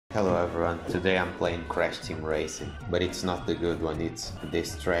Hello everyone, today I'm playing Crash Team Racing, but it's not the good one, it's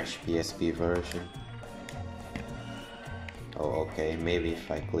this trash PSP version. Oh, okay, maybe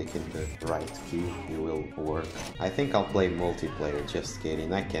if I click in the right key, it will work. I think I'll play multiplayer, just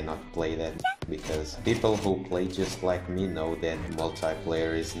kidding, I cannot play that because people who play just like me know that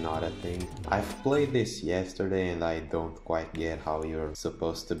multiplayer is not a thing. I've played this yesterday and I don't quite get how you're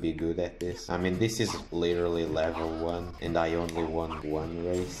supposed to be good at this. I mean, this is literally level 1 and I only won one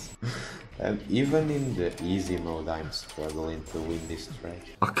race. And even in the easy mode, I'm struggling to win this track.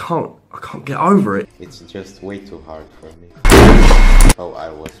 I can't get over it. It's just way too hard for me. Oh, I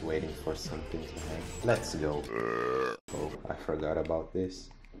was waiting for something to happen. Let's go. Oh, I forgot about this.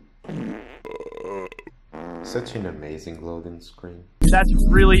 Such an amazing loading screen. That's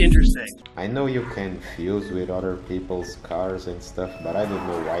really interesting. I know you can fuse with other people's cars and stuff, but I don't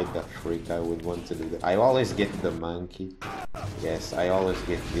know why the freak I would want to do that. I always get the monkey. Yes, I always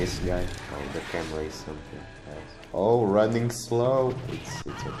get this guy. Oh, the camera is something else. Oh, running slow. It's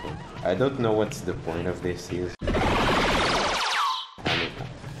okay. I don't know what's the point of this is.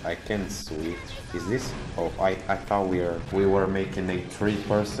 I can switch. Is this? Oh, I thought we were making a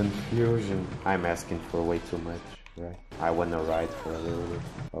 3-person fusion. I'm asking for way too much, right? I wanna ride for a little bit.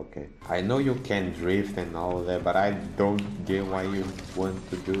 Okay. I know you can drift and all of that, but I don't get why you want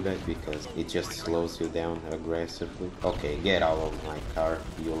to do that because it just slows you down aggressively. Okay, get out of my car,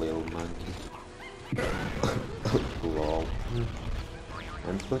 you little monkey. Lol.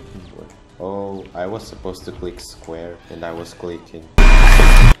 I'm clicking what? Oh, I was supposed to click square and I was clicking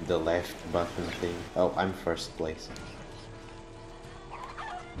the left button thing. Oh, I'm first place.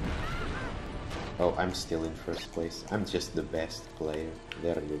 Oh, I'm still in first place. I'm just the best player.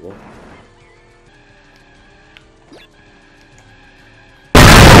 There you go.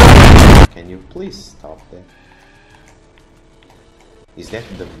 Can you please stop that? Is that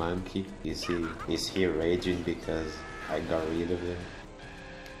the monkey? Is he raging because I got rid of him?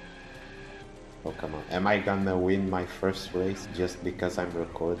 Oh, come on. Am I gonna win my first race just because I'm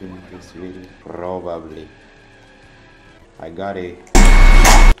recording this video? Probably. I got a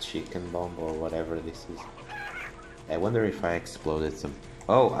chicken bomb or whatever this is. I wonder if I exploded some.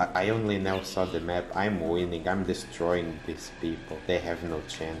 Oh, I only now saw the map. I'm winning. I'm destroying these people. They have no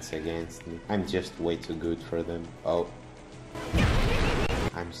chance against me. I'm just way too good for them. Oh.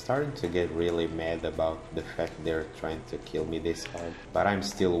 I'm starting to get really mad about the fact they're trying to kill me this hard. But I'm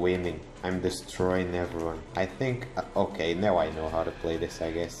still winning. I'm destroying everyone. I think... okay, now I know how to play this,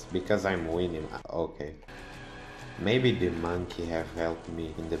 I guess. Because I'm winning. Okay. Maybe the monkey have helped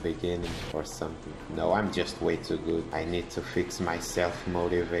me in the beginning or something. No, I'm just way too good. I need to fix my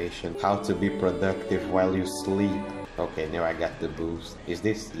self-motivation. How to be productive while you sleep. Okay, now I got the boost. Is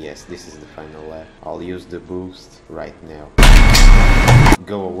this? Yes, this is the final lap. I'll use the boost right now.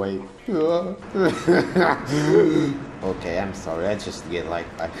 Go away. Okay, I'm sorry. I just get like,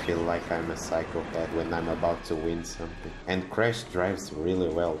 I feel like I'm a psychopath when I'm about to win something. And Crash drives really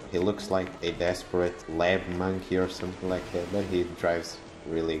well. He looks like a desperate lab monkey or something like that, but he drives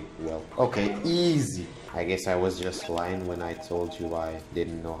really well. Okay, easy. I guess I was just lying when I told you I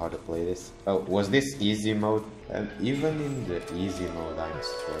didn't know how to play this. Oh, was this easy mode? And even in the easy mode, I'm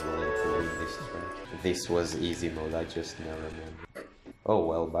struggling to win this track. This was easy mode, I just now remember. Oh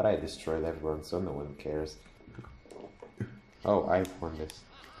well, but I destroyed everyone, so no one cares. Oh, I won this.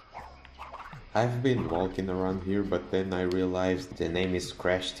 I've been walking around here, but then I realized the name is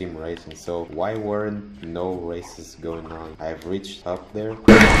Crash Team Racing, so why weren't no races going on? I've reached up there,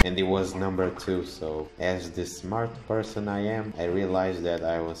 and it was number 2, so as the smart person I am, I realized that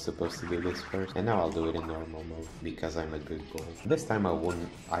I was supposed to do this first, and now I'll do it in normal mode, because I'm a good boy. This time I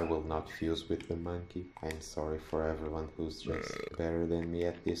will not fuse with the monkey. I'm sorry for everyone who's just better than me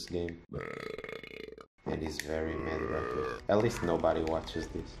at this game. And is very mad right now. At least nobody watches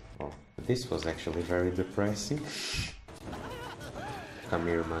this. Oh, this was actually very depressing. Come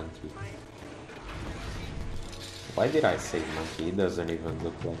here, monkey. Why did I say monkey? It doesn't even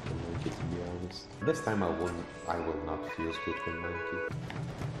look like a monkey, to be honest. This time I will not fuse with the monkey.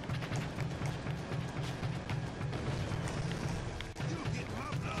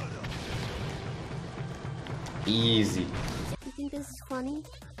 Easy. You think this is funny?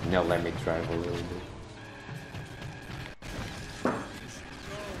 Now let me drive a little bit.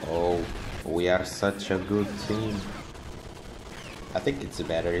 Oh, we are such a good team. I think it's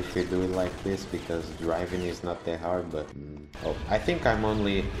better if we do it like this because driving is not that hard, but... Oh, I think I'm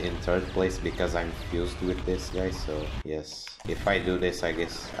only in 3rd place because I'm fused with this guy, so yes. If I do this, I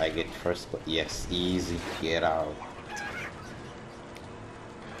guess I get 1st place. Yes, easy. Get out.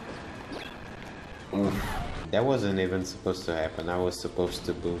 Oof. That wasn't even supposed to happen. I was supposed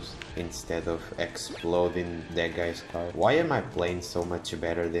to boost instead of exploding that guy's car. Why am I playing so much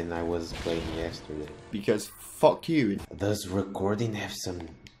better than I was playing yesterday? Because fuck you. Does recording have some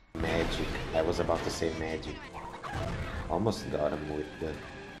magic? I was about to say magic. Almost got him with the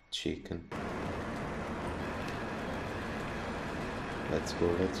chicken. Let's go,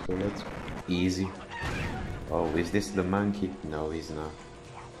 let's go, let's go. Easy. Oh, is this the monkey? No, he's not.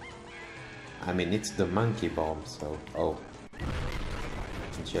 I mean, it's the monkey bomb, so... Oh.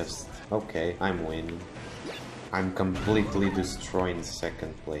 Just... Okay, I'm winning. I'm completely destroying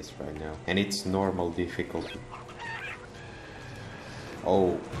second place right now. And it's normal difficulty.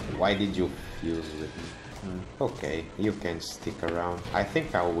 Oh, why did you fuse with me? Okay, you can stick around. I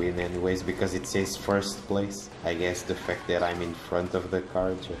think I'll win anyways because it says first place. I guess the fact that I'm in front of the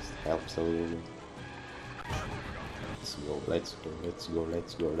car just helps a little bit. Let's go, let's go, let's go,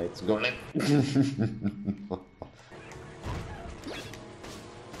 let's go, let's go,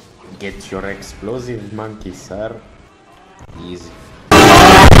 Get your explosive monkey, sir. Easy.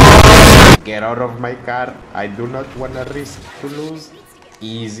 Get out of my car. I do not want to risk to lose.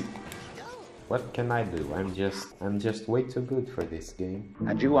 Easy. What can I do? I'm just way too good for this game.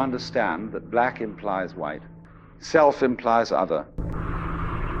 And you understand that black implies white, self implies other.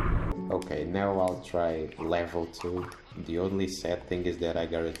 Okay, now I'll try level 2. The only sad thing is that I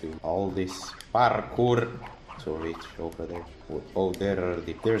gotta do all this parkour to reach over there. Oh,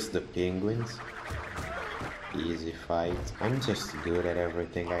 there's the penguins. Easy fight. I'm just good at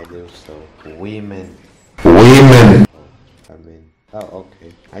everything I do, so... Women! Oh, I mean... Oh,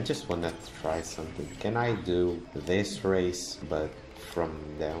 okay. I just wanna try something. Can I do this race, but from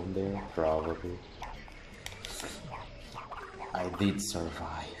down there? Probably. I did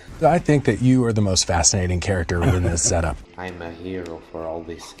survive. I think that you are the most fascinating character within this setup. I'm a hero for all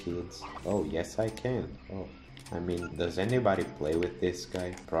these kids. Oh, yes I can. Oh. I mean, does anybody play with this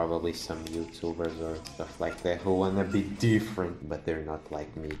guy? Probably some YouTubers or stuff like that who wanna be different, but they're not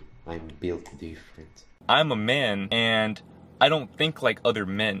like me. I'm built different. I'm a man, and I don't think like other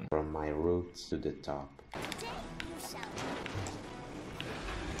men. From my roots to the top.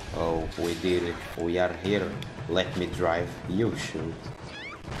 Oh, we did it. We are here. Let me drive. You shoot.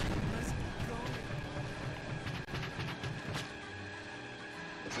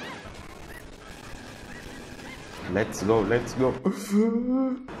 Let's go, let's go.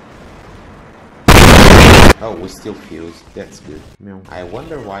 Oh, we still fused. That's good. I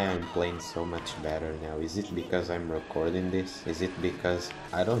wonder why I'm playing so much better now. Is it because I'm recording this? Is it because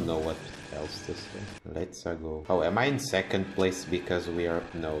I don't know what else to say? Let's go. Oh, am I in second place because we are...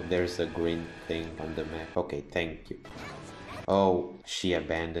 No, there's a green thing on the map. Okay, thank you. Oh, she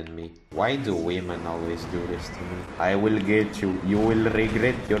abandoned me. Why do women always do this to me? I will get you. You will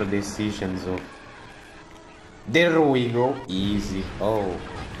regret your decisions of... There we go. Easy. Oh,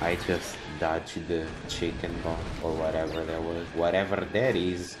 I just dodged the chicken bomb or whatever that was. Whatever that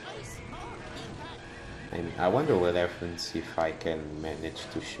is. I wonder what happens if I can manage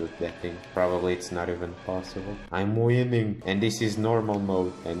to shoot that thing. Probably it's not even possible. I'm winning. And this is normal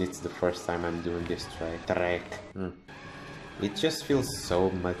mode. And it's the first time I'm doing this track. It just feels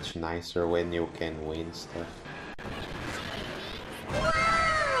so much nicer when you can win stuff.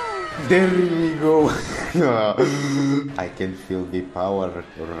 There we go. I can feel the power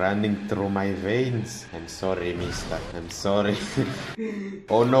running through my veins. I'm sorry, mister. I'm sorry.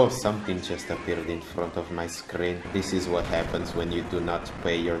 Oh no, something just appeared in front of my screen. This is what happens when you do not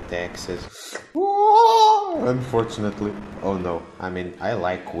pay your taxes. Unfortunately. Oh no. I mean, I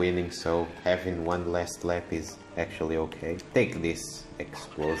like winning, so having one last lap is actually okay. Take this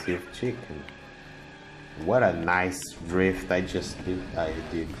explosive chicken. What a nice drift I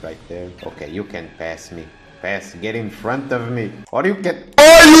did right there. Okay, you can pass me. Pass, get in front of me. Or you can...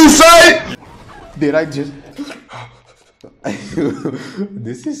 Oh, you say! Did I just...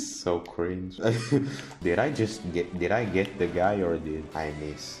 This is so cringe. Did I get the guy or did I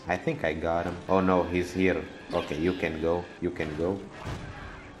miss? I think I got him. Oh no, he's here. Okay, you can go. You can go.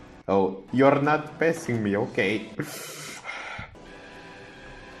 Oh, you're not passing me, okay.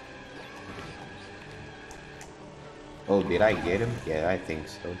 Oh, did I get him? Yeah, I think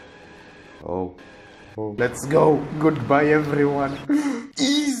so. Oh. Let's go. Goodbye, everyone.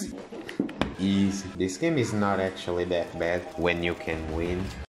 Easy. Easy. This game is not actually that bad when you can win.